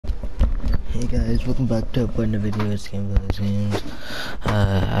Hey guys, welcome back to a brand new video. It's Gameplay Games.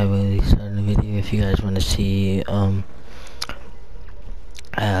 I will start the video if you guys want to see live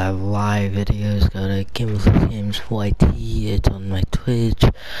videos. Go to Gameplay Games YT. It's on my Twitch.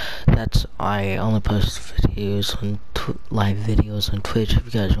 I only post videos on live videos on Twitch. If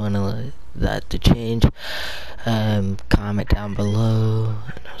you guys want that to change, comment down below,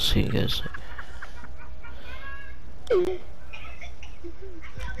 and I'll see you guys.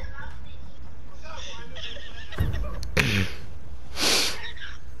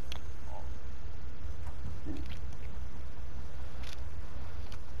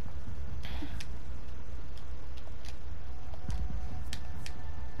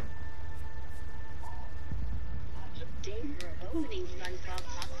 Opening SpongeBob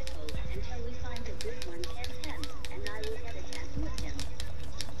popsicles until we find a good one and him, and I will get a tattoo of him.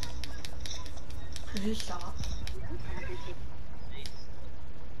 Could you stop?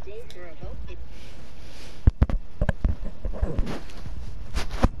 Day for a vote.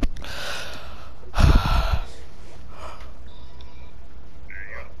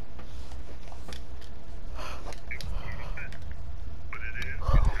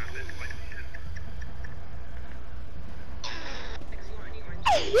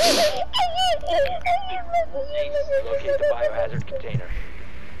 Locate the biohazard container.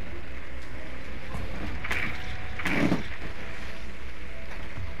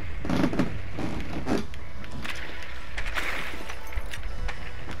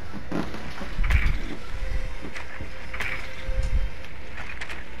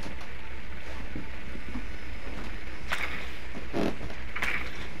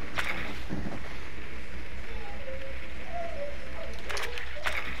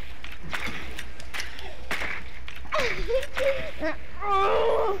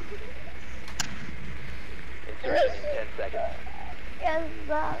 Insertion in 10 seconds. Yes,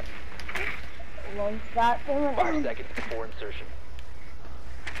 stop. Won't stop doing 5 seconds before insertion.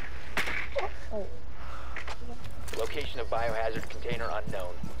 Oh. Location of biohazard container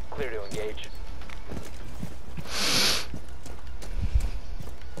unknown. Clear to engage.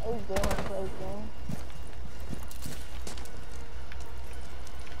 Hey, game, I play game.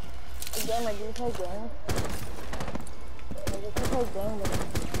 Hey, game, I do play games. I just play games.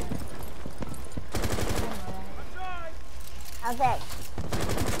 Okay.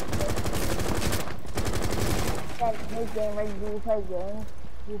 Hey, gamer, do you play games?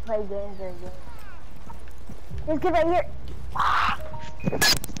 Do you play games or games? This kid right here.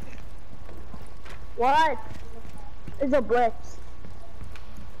 What? It's a blitz.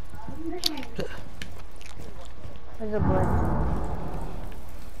 There's a blitz.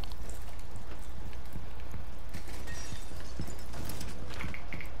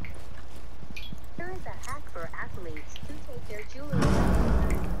 There is a hack for athletes who take their jewelry out.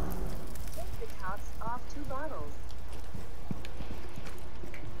 Take the tops off 2 bottles.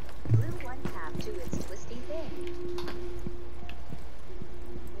 Glue one cap to its twisty thing.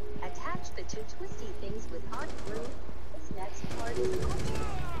 Attach the 2 twisty things with hot glue. This next part is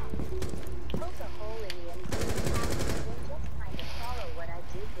poke a hole in the end glue cap and then just kind of follow what I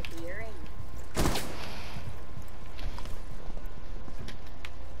did with the earring.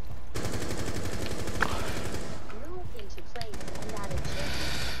 Glue it into place and add a chain.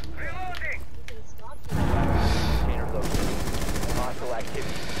 Reloading! You can stop Container located. Hostile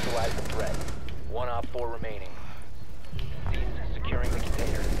activity. Neutralize the threat. 1 Op 4 remaining. Cease securing the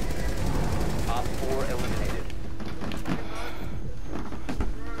container. Op 4 eliminated.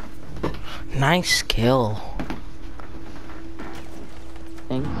 Nice kill.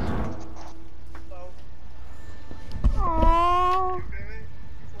 Thanks. Aww.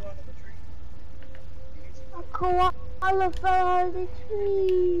 A koala fell out of the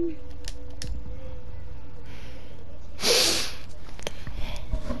tree.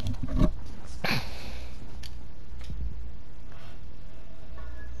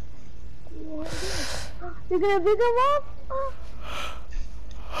 You're gonna pick him up?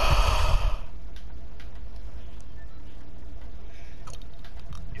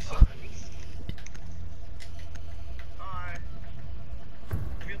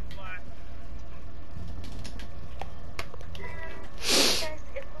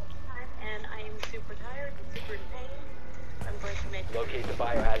 And I am super tired and super in pain. I'm going to make Locate the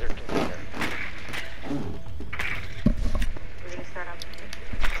biohazard container. we're gonna start off.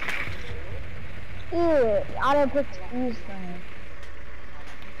 Ew, I don't put these things.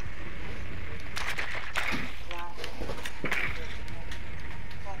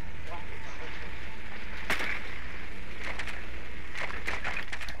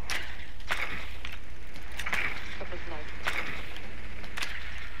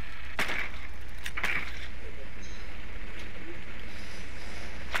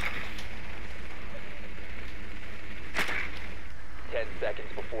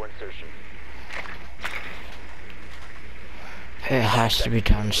 seconds before insertion. It has to be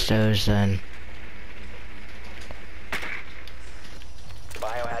downstairs then.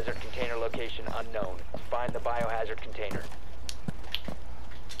 Biohazard container location unknown. Find the biohazard container.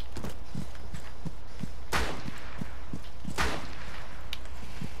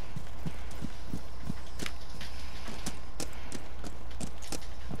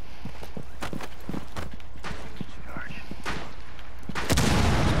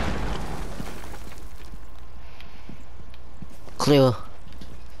 Clear.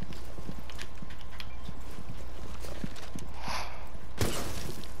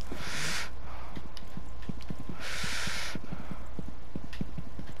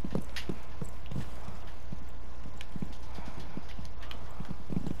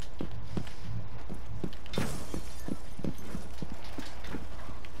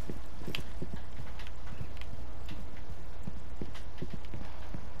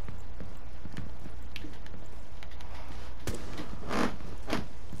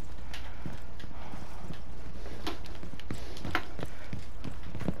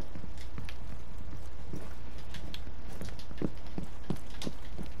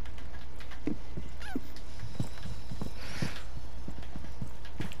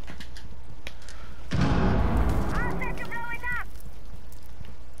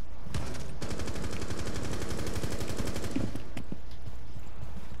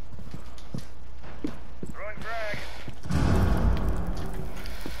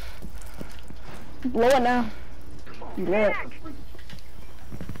 Blow it now. Blow it.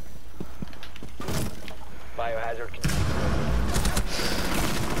 Biohazard container.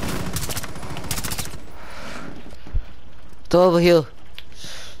 Go over here.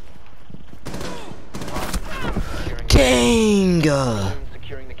 Dang!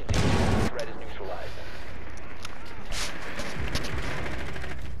 Securing the container. Threat is neutralized.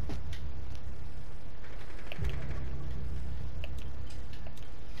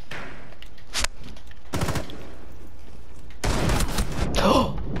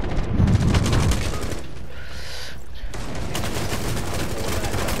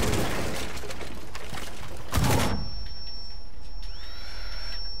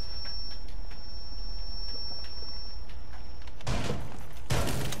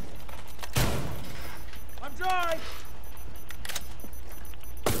 I'm dry.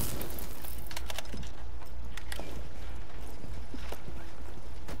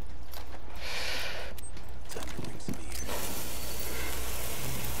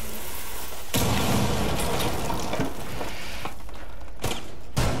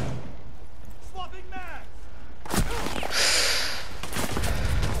 Swapping mags.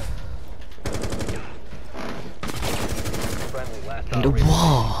 Friendly last In the operator.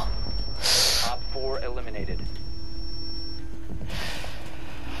 wall. Op 4 eliminated.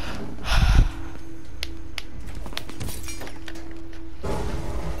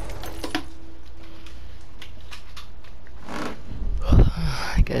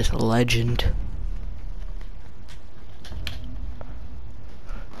 That guy's a legend.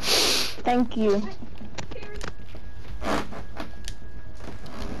 Thank you.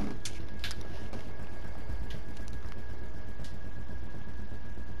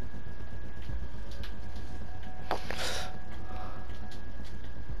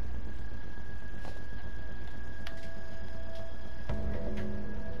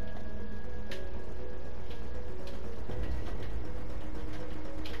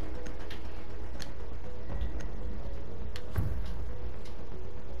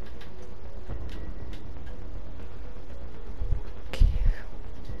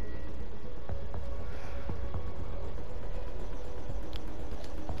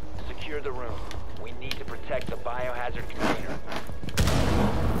 Secure the room. We need to protect the biohazard container.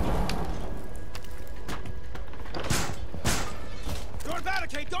 Door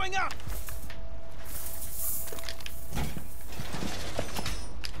barricade going up.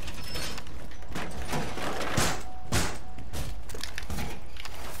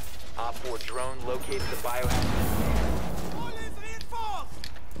 Op 4 drone located the biohazard container. All is reinforced.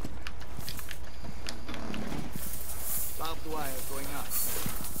 Barbed wire going up.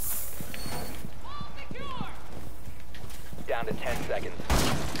 Down to 10 seconds.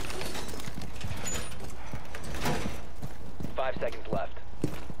 5 seconds left.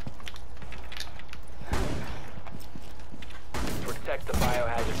 Protect the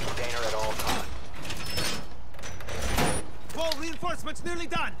biohazard container at all costs. Wall reinforcements nearly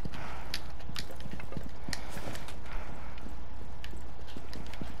done.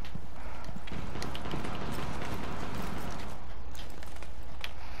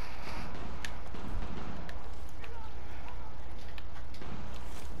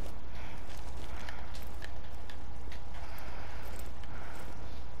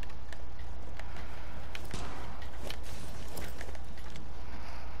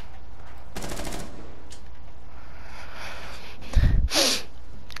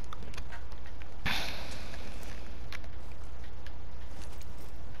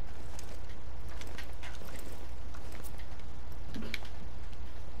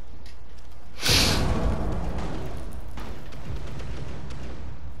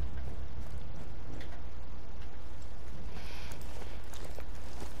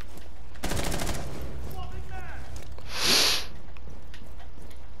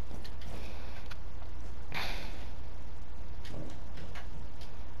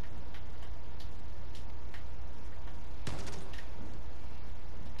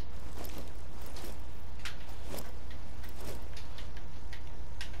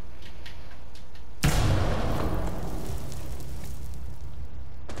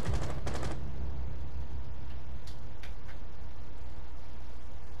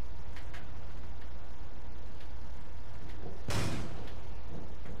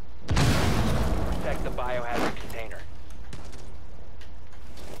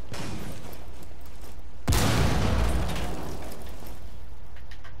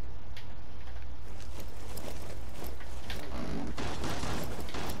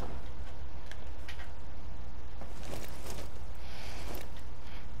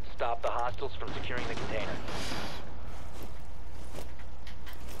 hostiles from securing the container.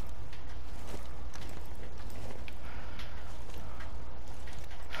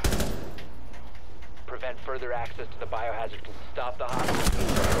 Prevent further access to the biohazard. Stop the hostiles from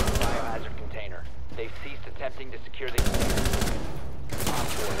securing the biohazard container. They've ceased attempting to secure the container. Op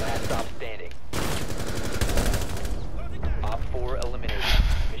 4, last stop standing. Op 4 eliminated.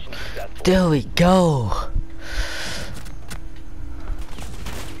 Mission successful. There we go.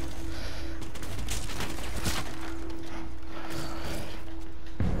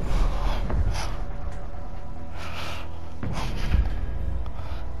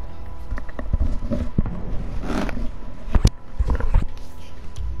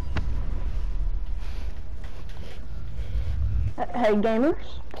 Hey gamers,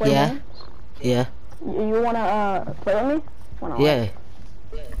 play Yeah. games. Yeah. You wanna play with me? Yeah.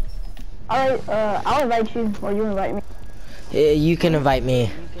 Alright, I'll invite you, or you invite me. You can invite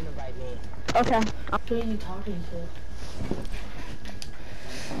me. Okay. Who are you talking to?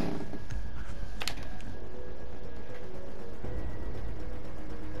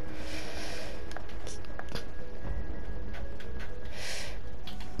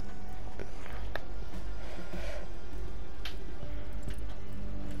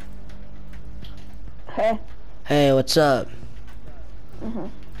 Hey. Hey, what's up?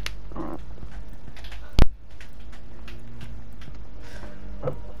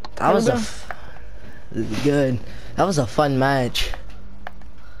 That was good. That was a fun match.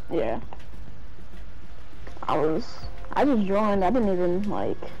 Yeah. I just joined. I didn't even,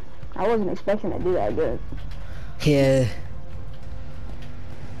 like, I wasn't expecting to do that good. Yeah.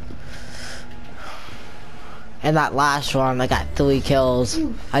 And that last round, I got 3 kills.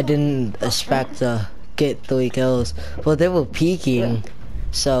 I didn't expect to get 3 kills. Well, they were peeking,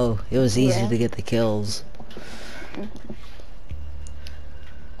 so it was easy to get the kills.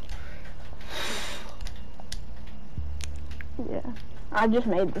 Yeah. I just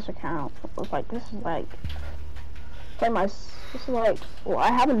made this account. It was like, this is like well,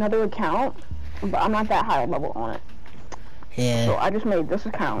 I have another account, but I'm not that high level on it. Yeah. So I just made this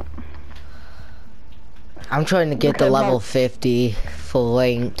account. I'm trying to get to Because level my- 50 for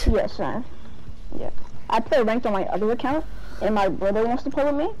ranked. Yes, sir. Yeah. I play ranked on my other account, and my brother wants to play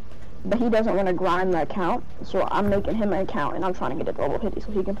with me, but he doesn't want to grind the account, so I'm making him an account, and I'm trying to get it to level 50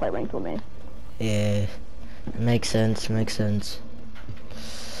 so he can play ranked with me. Yeah. Makes sense, makes sense.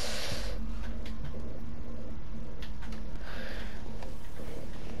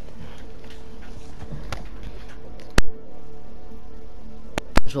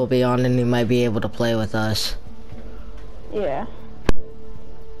 Will be on and he might be able to play with us. Yeah.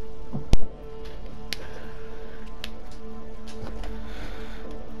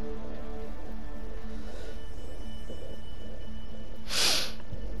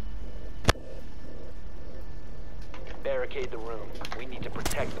 Barricade the room. We need to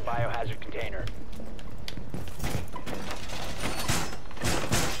protect the biohazard container.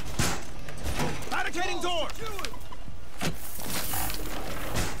 Barricading door!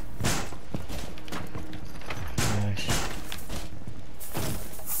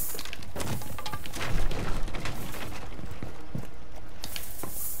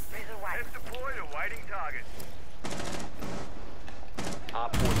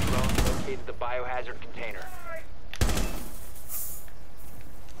 Op 4 drone located the biohazard container.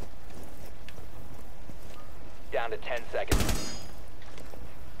 Down to 10 seconds.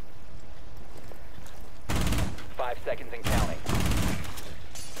 5 seconds and counting.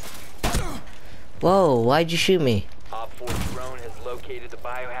 Whoa, why'd you shoot me? Op 4 drone has located the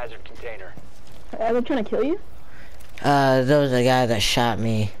biohazard container. Are they trying to kill you? There was a guy that shot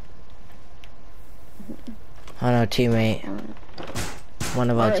me. Oh no, teammate. One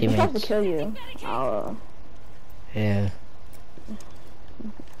of our Alright, if he tries to teammates. kill you, I'll, Yeah.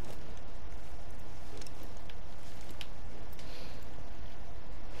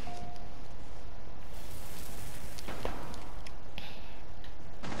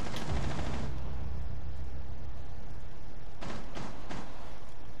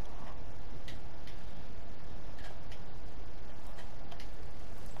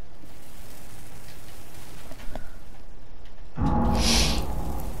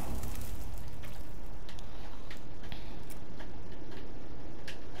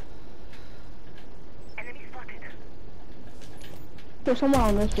 there's someone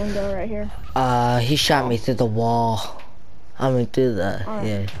on this window right here. He shot me through the wall. I mean, through the,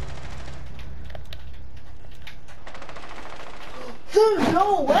 yeah. There's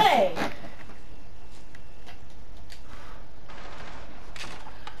no way!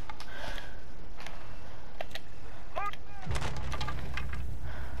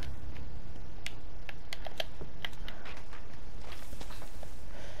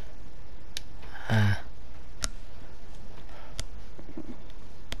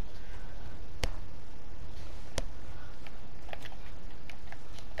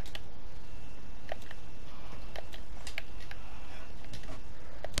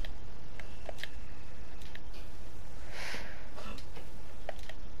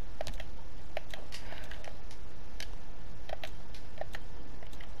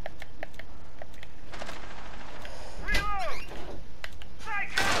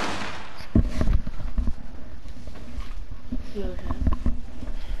 You okay?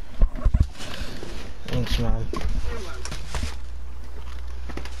 Thanks, Mom.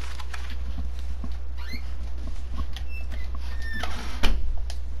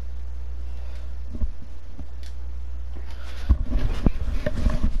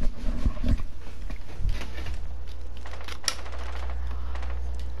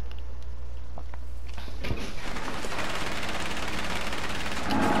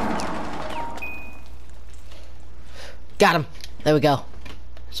 Got him. There we go.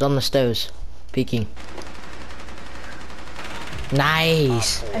 It's on the stairs. Peeking.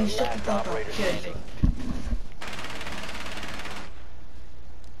 Nice. Hey, shut the fuck up. Seriously.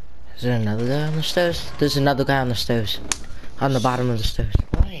 Is there another guy on the stairs? There's another guy on the stairs. On the bottom of the stairs.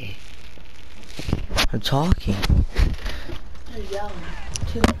 Why? I'm talking. You're yelling.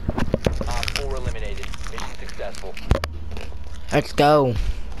 Too. Op 4 eliminated. Mission successful. Let's go.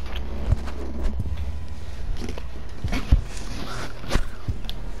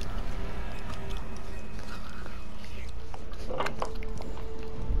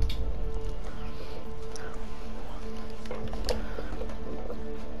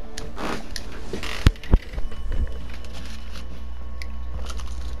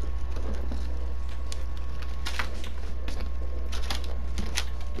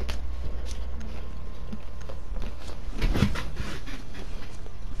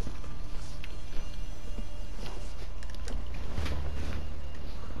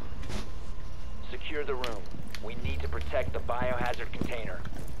 Secure the room. We need to protect the biohazard container.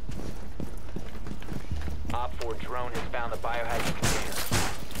 Op 4 drone has found the biohazard container.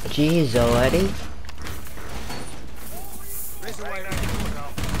 Jeez, already? Razor wire out the door now.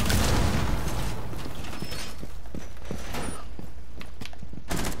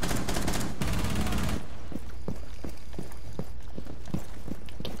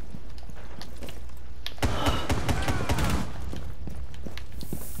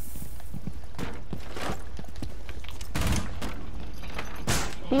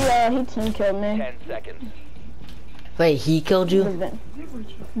 He team killed me. 10 seconds. Wait, he killed The, you?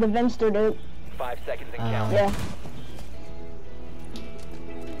 the Vinster dude. 5 seconds and counting. Yeah.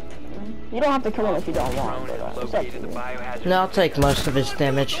 You don't have to kill him if you don't want. Drone But, has it's up to located the you. biohazard No, I'll take container. most of his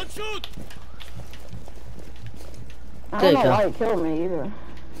damage. Don't shoot! I There don't you know go. why he killed me either.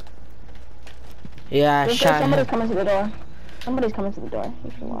 Yeah, I shot Somebody's him. coming to the door. Somebody's coming to the door.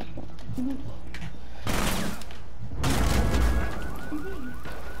 You should watch it.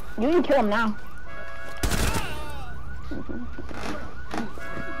 You can kill him now.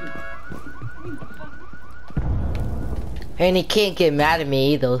 And he can't get mad at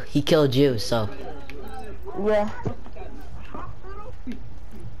me either. He killed you, so. Yeah.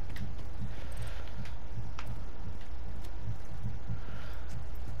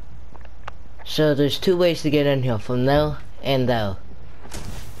 So there's two ways to get in here, from there and there.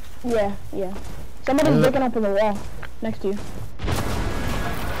 Yeah, yeah. Somebody's Mm. breaking open the wall next to you.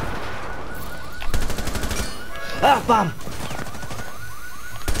 Ah, bomb!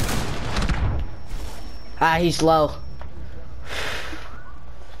 Ah, he's low.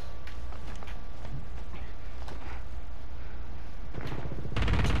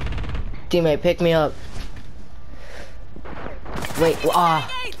 Teammate, pick me up. Wait, ah.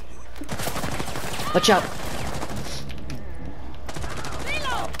 Watch out.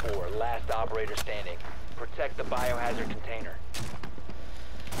 Op 4, last operator standing. Protect the biohazard container.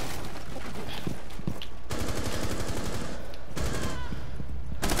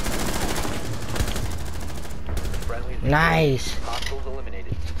 Friendly's Nice. hostiles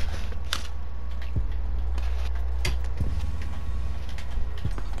eliminated.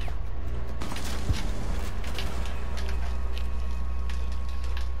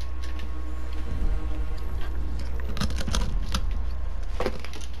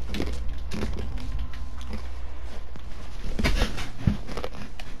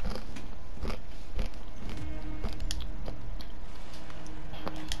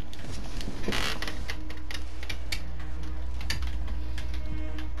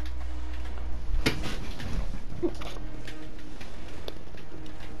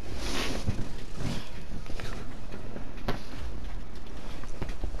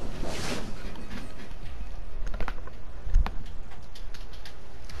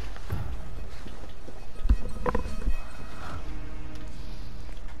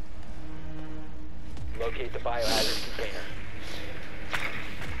 Locate the biohazard container.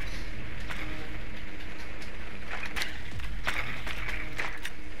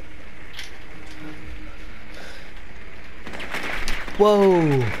 Whoa.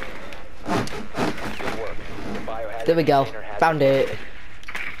 Good work. The biohazard There we go. container has Found been it.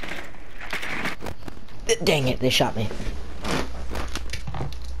 Dang it, they shot me.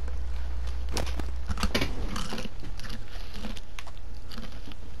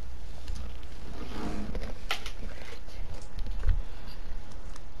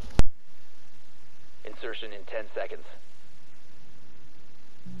 Insertion in 10 seconds.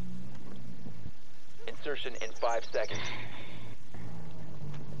 Insertion in 5 seconds.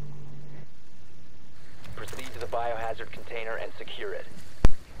 Proceed to the biohazard container and secure it.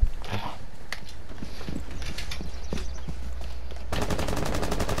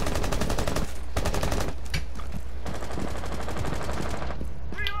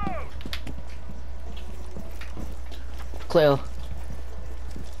 Cleo.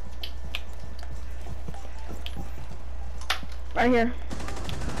 Right here.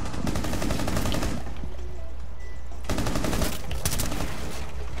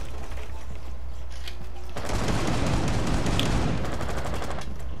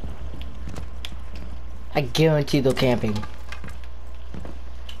 I guarantee they're camping. Secure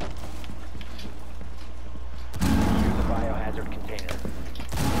the biohazard container.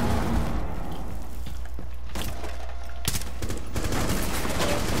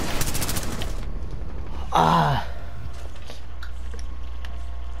 Ah,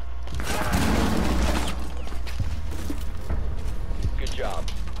 Good job.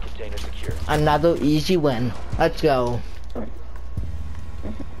 Container secure. another easy win. Let's go.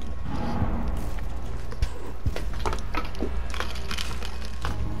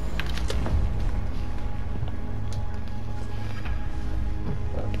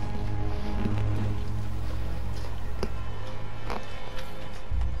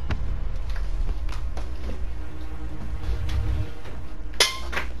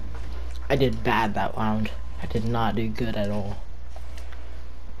 I did bad that round. I did not do good at all.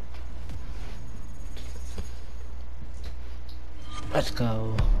 Let's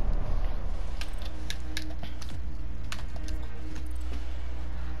go.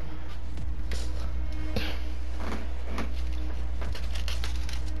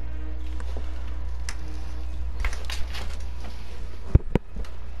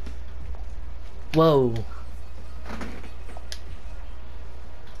 Whoa.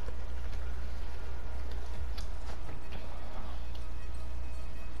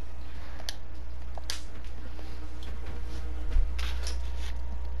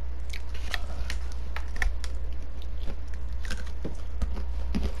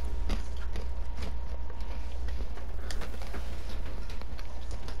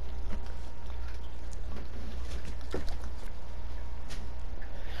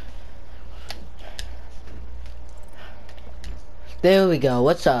 There we go.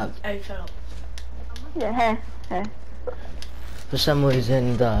 What's up? I fell. Yeah, hey, hey. For some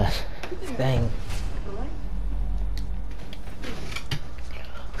reason, the thing.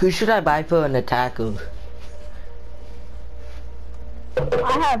 Who should I buy for an attacker?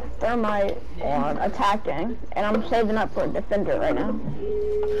 I have thermite on attacking, and I'm saving up for a defender right now.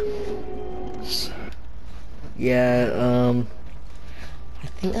 Yeah, I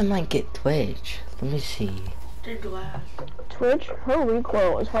think I might get Twitch. Let me see. They're glass. Twitch, her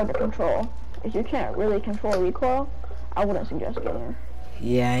recoil is hard to control. If you can't really control recoil, I wouldn't suggest getting her.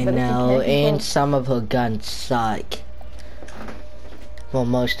 Yeah, I But if you know, can't control- and some of her guns suck. Well,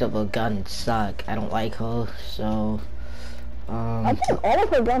 most of her guns suck. I don't like her, so, I think all of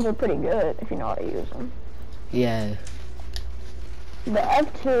her guns are pretty good if you know how to use them. yeah. The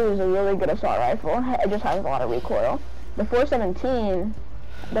F2 is a really good assault rifle. It just has a lot of recoil. The 417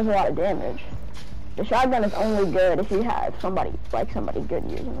 does a lot of damage. The shotgun is only good if you have somebody good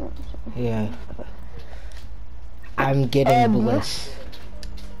using it. So. Yeah. I'm getting bliss.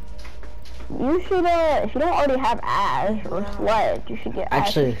 You should, if you don't already have Ash or Sledge, you should get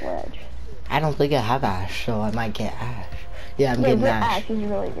Actually, Ash or Sledge. I don't think I have Ash, so I might get Ash. Yeah, I'm Yeah, getting get Ash. Ash. She's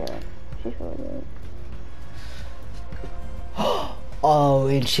really good. She's really good. Oh,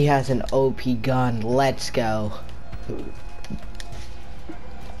 and she has an OP gun. Let's go.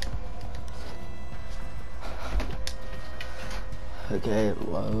 Okay,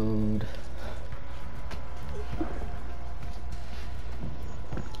 load.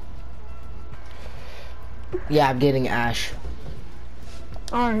 Yeah, I'm getting Ash.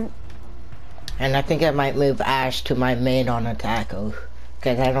 Alright. And I think I might move Ash to my main on attacker.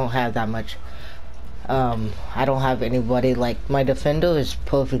 Because I don't have that much. I don't have anybody, like, my defender is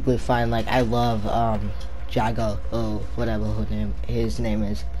perfectly fine. Like, I love, Jago, or whatever his name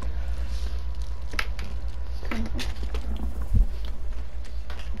is.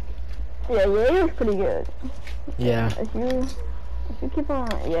 Yeah, Jaeger's pretty good. Yeah. If you keep on,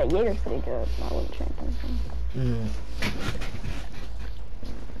 yeah, Jaeger's pretty good. I wouldn't change anything. Mm.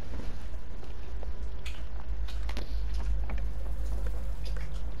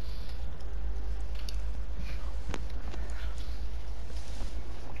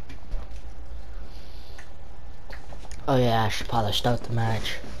 Oh yeah, I should probably start the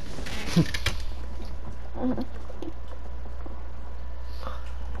match. Mhm.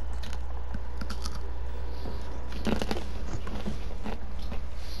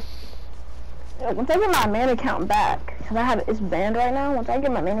 Yeah, once I get my main account back, because I have it's banned right now. Once I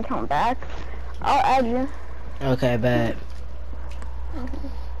get my main account back, I'll add you. Okay, bet.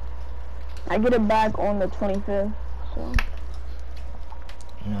 I get it back on the 25th. So.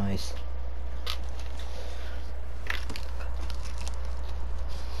 Nice.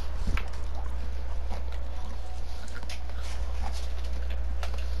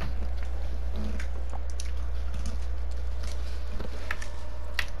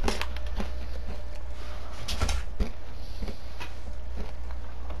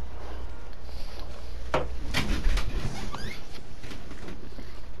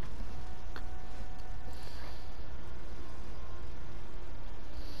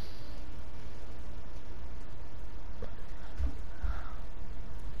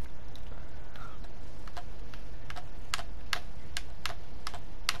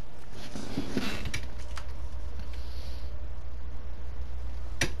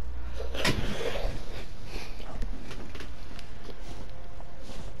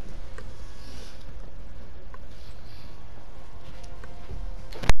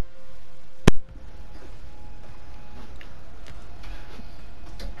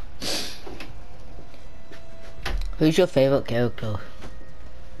 Who's your favorite character?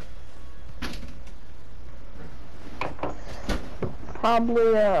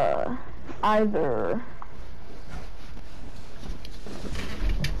 Probably either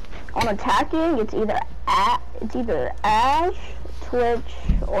on attacking it's either Ash, Twitch,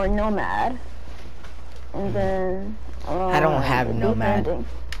 or Nomad. And then I don't have Nomad. defending.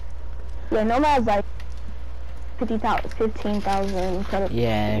 Yeah, Nomad's like 15,000 credits.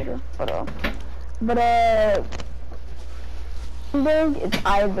 Yeah. But it's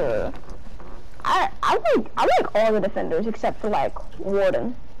either I like all the defenders except for like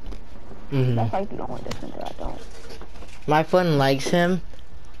Warden. That's like the only defender I don't. My friend likes him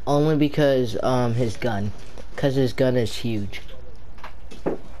only because his gun. Cause his gun is huge.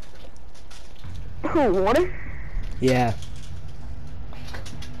 Who, Warden? Yeah.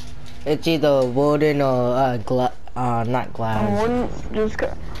 It's either Warden or not Glass. Warden just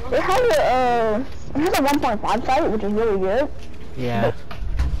it has a 1.5 sight, which is really good. Yeah.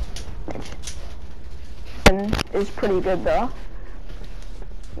 And it's pretty good though.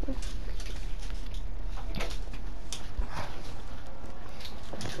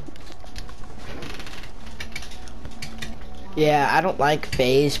 Yeah, I don't like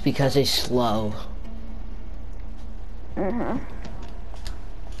FaZe because he's slow.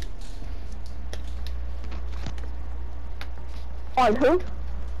 On who?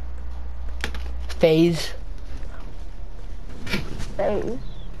 FaZe. FaZe.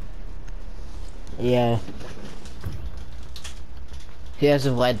 Yeah. He has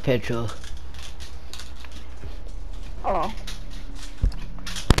a red picture. Oh.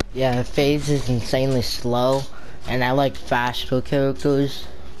 Yeah, FaZe is insanely slow, and I like faster characters.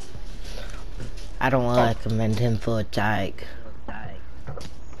 I don't recommend him for attack.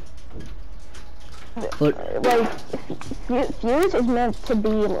 But, Like, Fuse is meant to be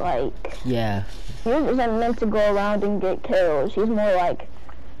like... yeah. Fuse isn't meant to go around and get kills. He's more like...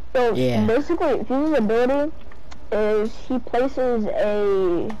 So, Yeah. basically, Fuse's ability is he places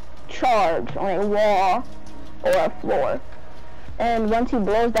a charge on a wall or a floor. And once he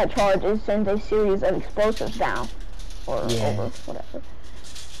blows that charge, it sends a series of explosives down. Or over, whatever.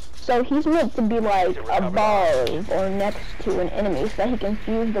 So he's meant to be like above or next to an enemy so that he can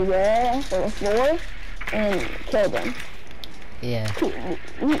fuse the wall or the floor and kill them. Yeah.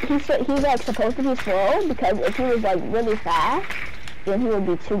 He's like supposed to be slow because if he was like really fast, then he would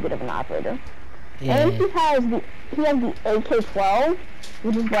be too good of an operator. Yeah. And he has the AK-12,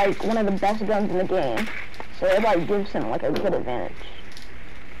 which is like one of the best guns in the game. So it like gives him like a good advantage.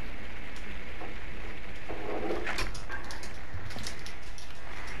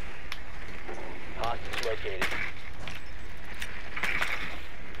 Hostage located.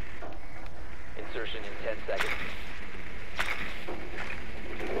 Insertion in 10 seconds.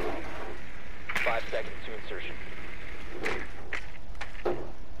 5 seconds to insertion.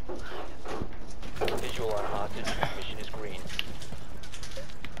 Visual on hostage. Mission is green.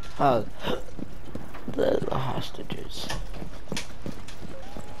 Oh, the hostages.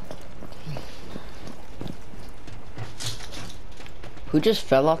 Who just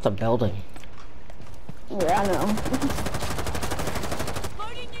fell off the building? Yeah, I know.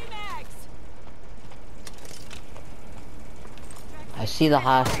 Loading new mags. I see the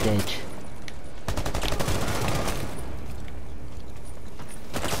hostage.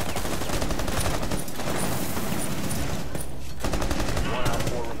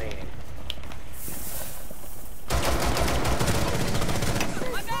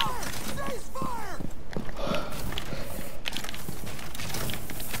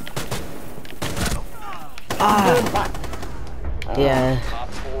 Ah! Yeah. Op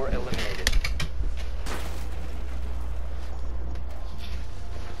 4 eliminated.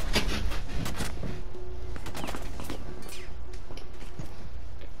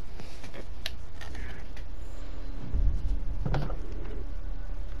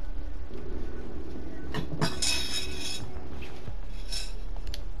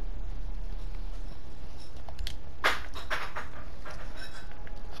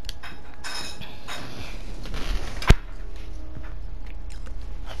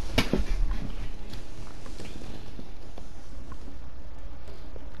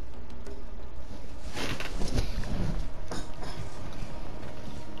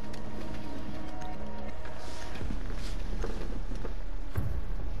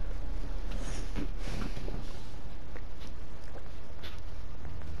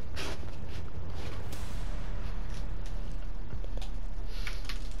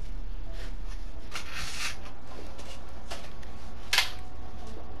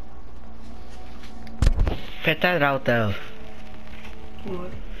 Put that out though.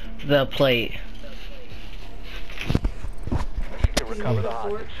 What? The plate. Need to recover the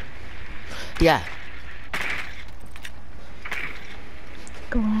hostage. Yeah.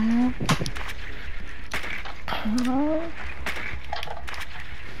 Glad. Oh.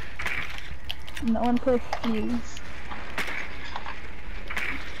 No one plays Fuse.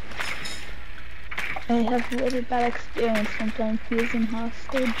 I have really bad experience from playing Fuse and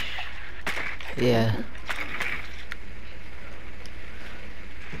Hostage. Yeah.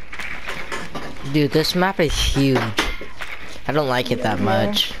 Dude, this map is huge. I don't like it that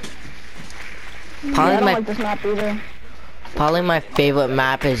much. I Probably don't my like this map either. probably my favorite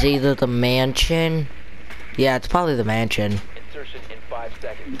map is either the mansion. Yeah, it's probably the mansion. Insertion in 5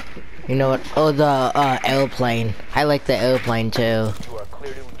 seconds. You know what? Oh, the airplane. I like the airplane too. You are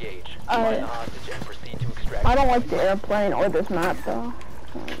clear to engage. Find the hostage and proceed to extract. I don't like the airplane or this map though.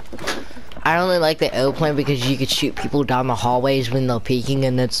 I only like the airplane because you could shoot people down the hallways when they're peeking,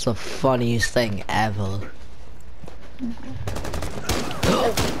 and it's the funniest thing ever.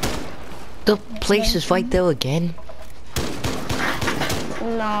 The place is right there again.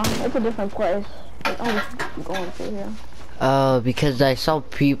 No, it's a different place. I'm just going through here. Because I saw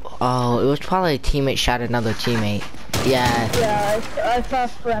people. Oh, it was probably a teammate shot another teammate. Yeah. Yeah, I saw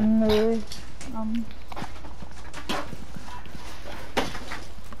friendly. Yeah,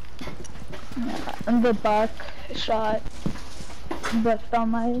 and the buck shot the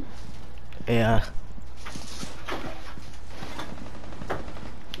thermite. Yeah.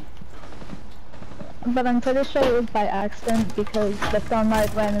 But I'm pretty sure it was by accident because the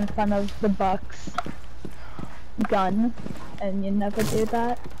thermite ran in front of the buck's gun, and you never do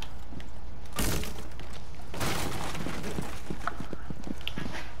that.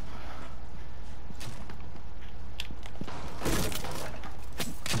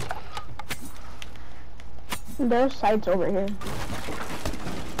 There's sights over here.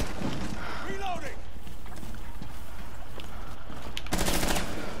 Reloading.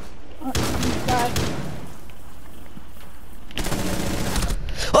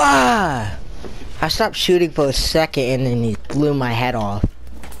 Ah! I stopped shooting for a second and then he blew my head off.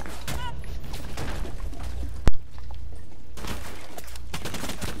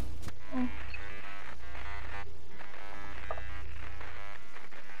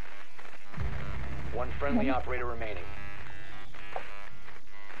 One friendly operator remaining.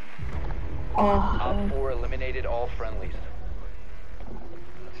 Oh, Op 4 eliminated all friendlies.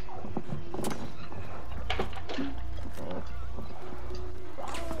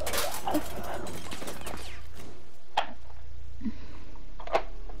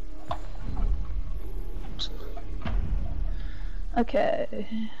 okay.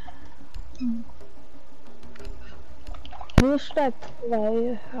 Who should I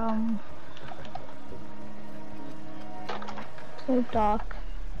play? Play Doc.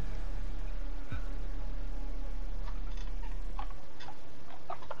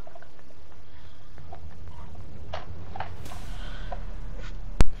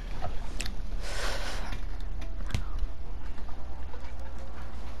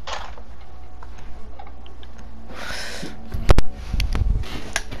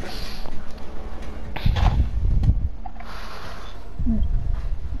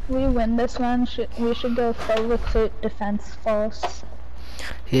 If we win this one, we should go full recruit defense force.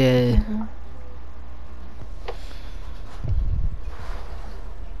 Yeah.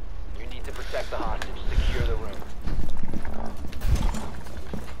 You need to protect the hostage. Secure the room.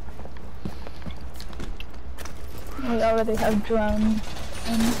 We already have drones.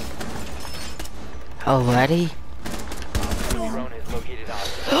 Already? Drone has located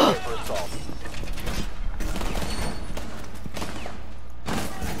hostage. Prepare for assault.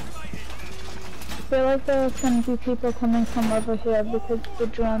 feel like there's gonna be people coming from over here because the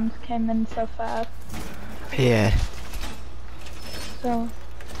drones came in so fast. Yeah. So,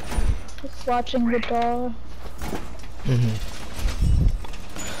 just watching the door. Mhm.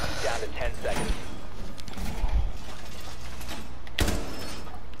 Down to 10 seconds.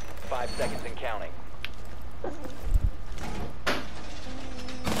 5 seconds and counting.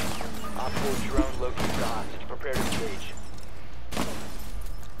 Op 4 drone locates the hostage. Prepare to engage.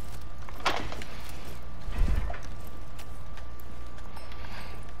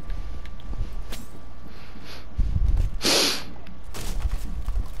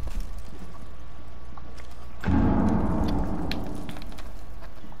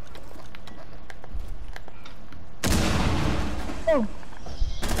 Oh,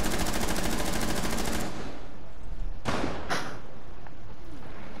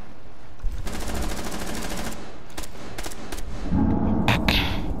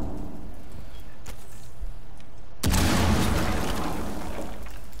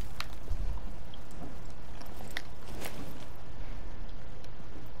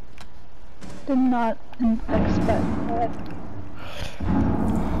 did not expect that.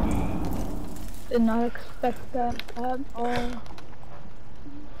 Did not expect that at all.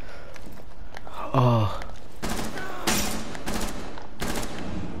 Oh.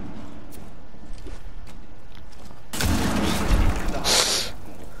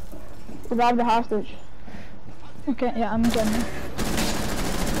 Revive the hostage. Okay, yeah, I'm done.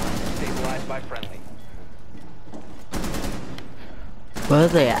 Stabilized by friendly. Where are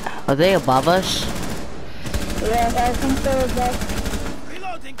they at? Are they above us? Yeah, I think there was like...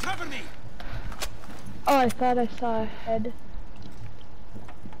 Reloading, cover me! Oh, I thought I saw a head.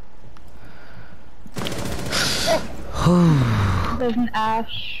 There's an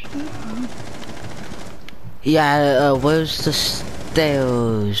ash. Yeah, where's the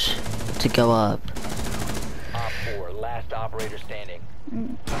stairs to go up? Op 4, last operator standing.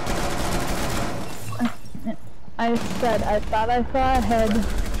 I said I thought I saw a head.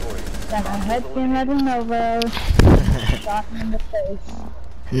 Then a head came out of nowhere. Shot me in the face.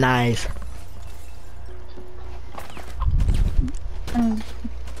 Nice.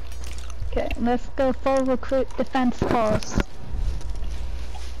 Okay, let's go full recruit defense force.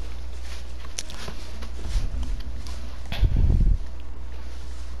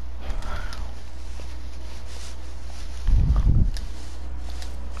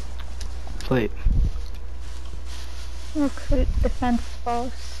 Wait. Recruit defense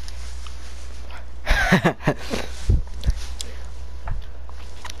force.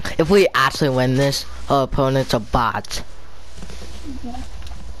 If we actually win this, our opponents are bots. Yeah.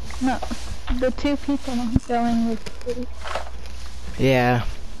 No, the two people I'm going with. Yeah.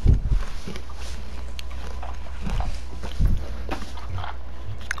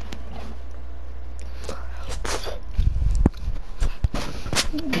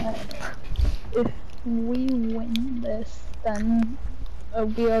 If we win this, then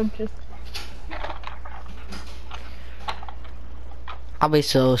we are just... I'll be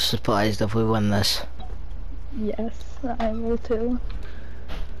so surprised if we win this. Yes, I will too.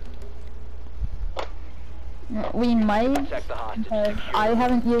 We might, Check the hostage. but I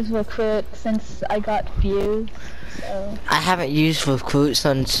haven't used recruit since I got views, so... I haven't used recruit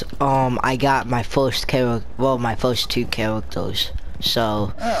since I got my first character, well, my first two characters.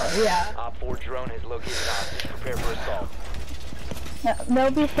 So. Oh yeah. Op 4 drone has located hostage. Prepare for assault. Yeah,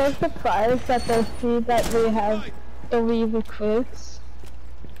 they'll be so surprised that they see that we have 3 recruits.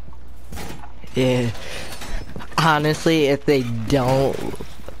 Yeah. Honestly, if they don't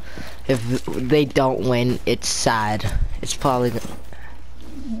win, it's sad. It's probably. 10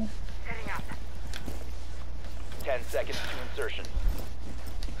 seconds to insertion.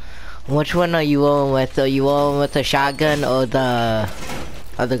 Which one are you rolling with? Are you rolling with the shotgun or the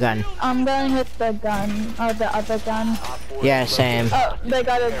other gun? I'm going with the gun, or the other gun. Yeah, same. Oh, they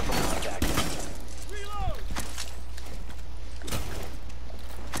got it.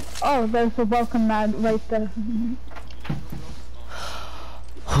 Oh, there's a welcome mat right there.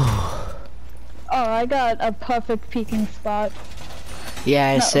 Oh, I got a perfect peeking spot.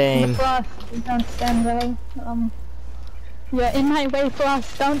 Yeah, same. Frost, don't stand there. You're in my way,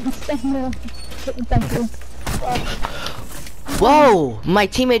 Frost. Don't stand there. Thank you. Whoa! My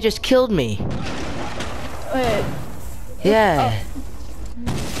teammate just killed me. Wait. Yeah.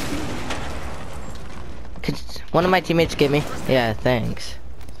 Could one of my teammates get me? Yeah, thanks.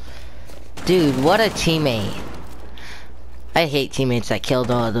 Dude, what a teammate. I hate teammates that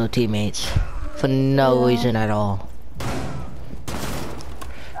killed all their teammates. For no reason at all.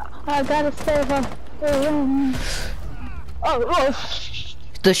 I gotta save her. Oh.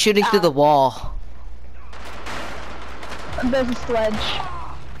 They're shooting through the wall. There's a sledge.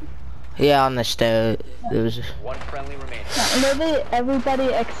 Yeah, on the stove. There was. One friendly remaining. Literally everybody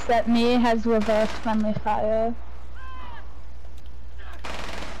except me has reverse friendly fire.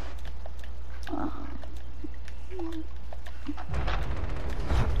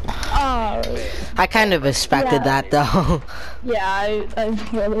 Oh, I kind of expected Yeah. that though. yeah, I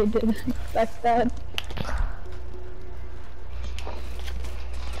really did expect that.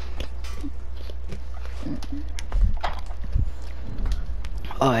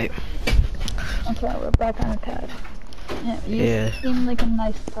 Alright. Okay, we're back on attack. Yeah, you Yeah. seem like a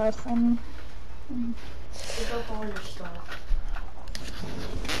nice person. Pick up all your stuff.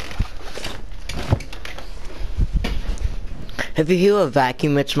 If you hear a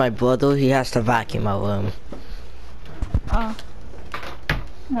vacuum, it's my brother. He has to vacuum my room. Oh.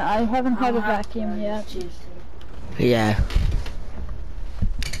 No, I haven't had a vacuum yet. Yeah.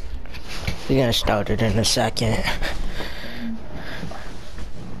 We're gonna start it in a second.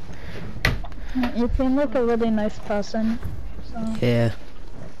 You seem like a really nice person. So. Yeah.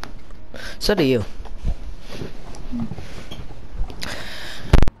 So do you.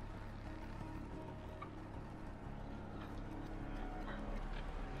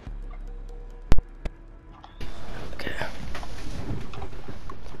 Okay.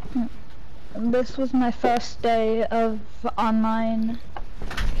 This was my first day of online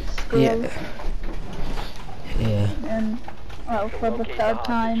school. Yeah. Yeah. And, well, for the third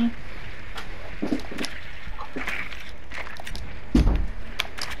time.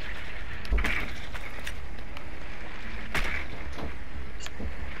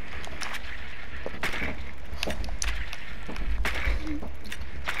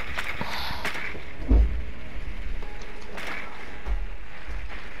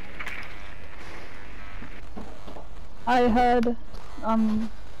 I heard,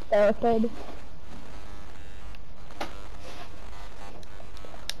 barricade.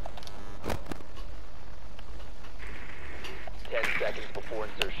 Seconds before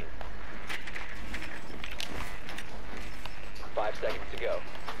insertion. 5 seconds to go.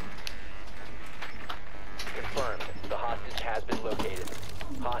 Confirmed. The hostage has been located.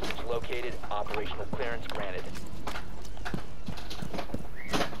 Hostage located. Operational clearance granted.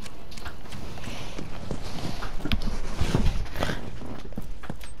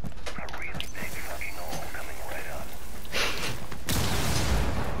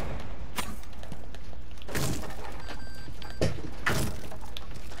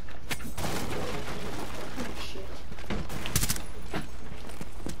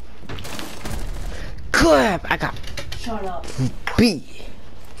 Crap! I got Shut up. beat.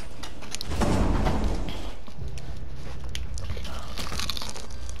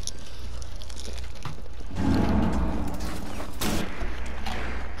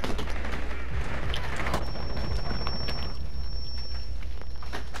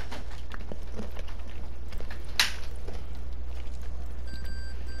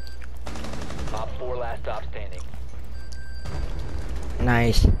 Op 4 last stop standing.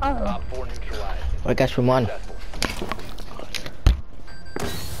 Nice. Oh, Op 4 neutralized. I guess we won. Successful.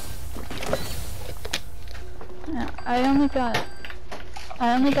 yeah, I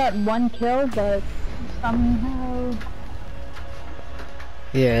only got one kill, but somehow,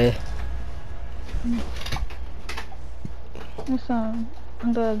 Yeah. so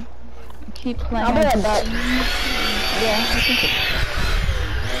I'm gonna keep playing. I'll be right back. Yeah, I think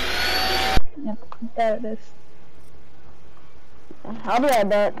yep, there it is. I'll be right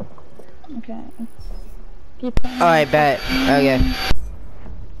back. Okay. Keep playing. Alright, bet. Okay.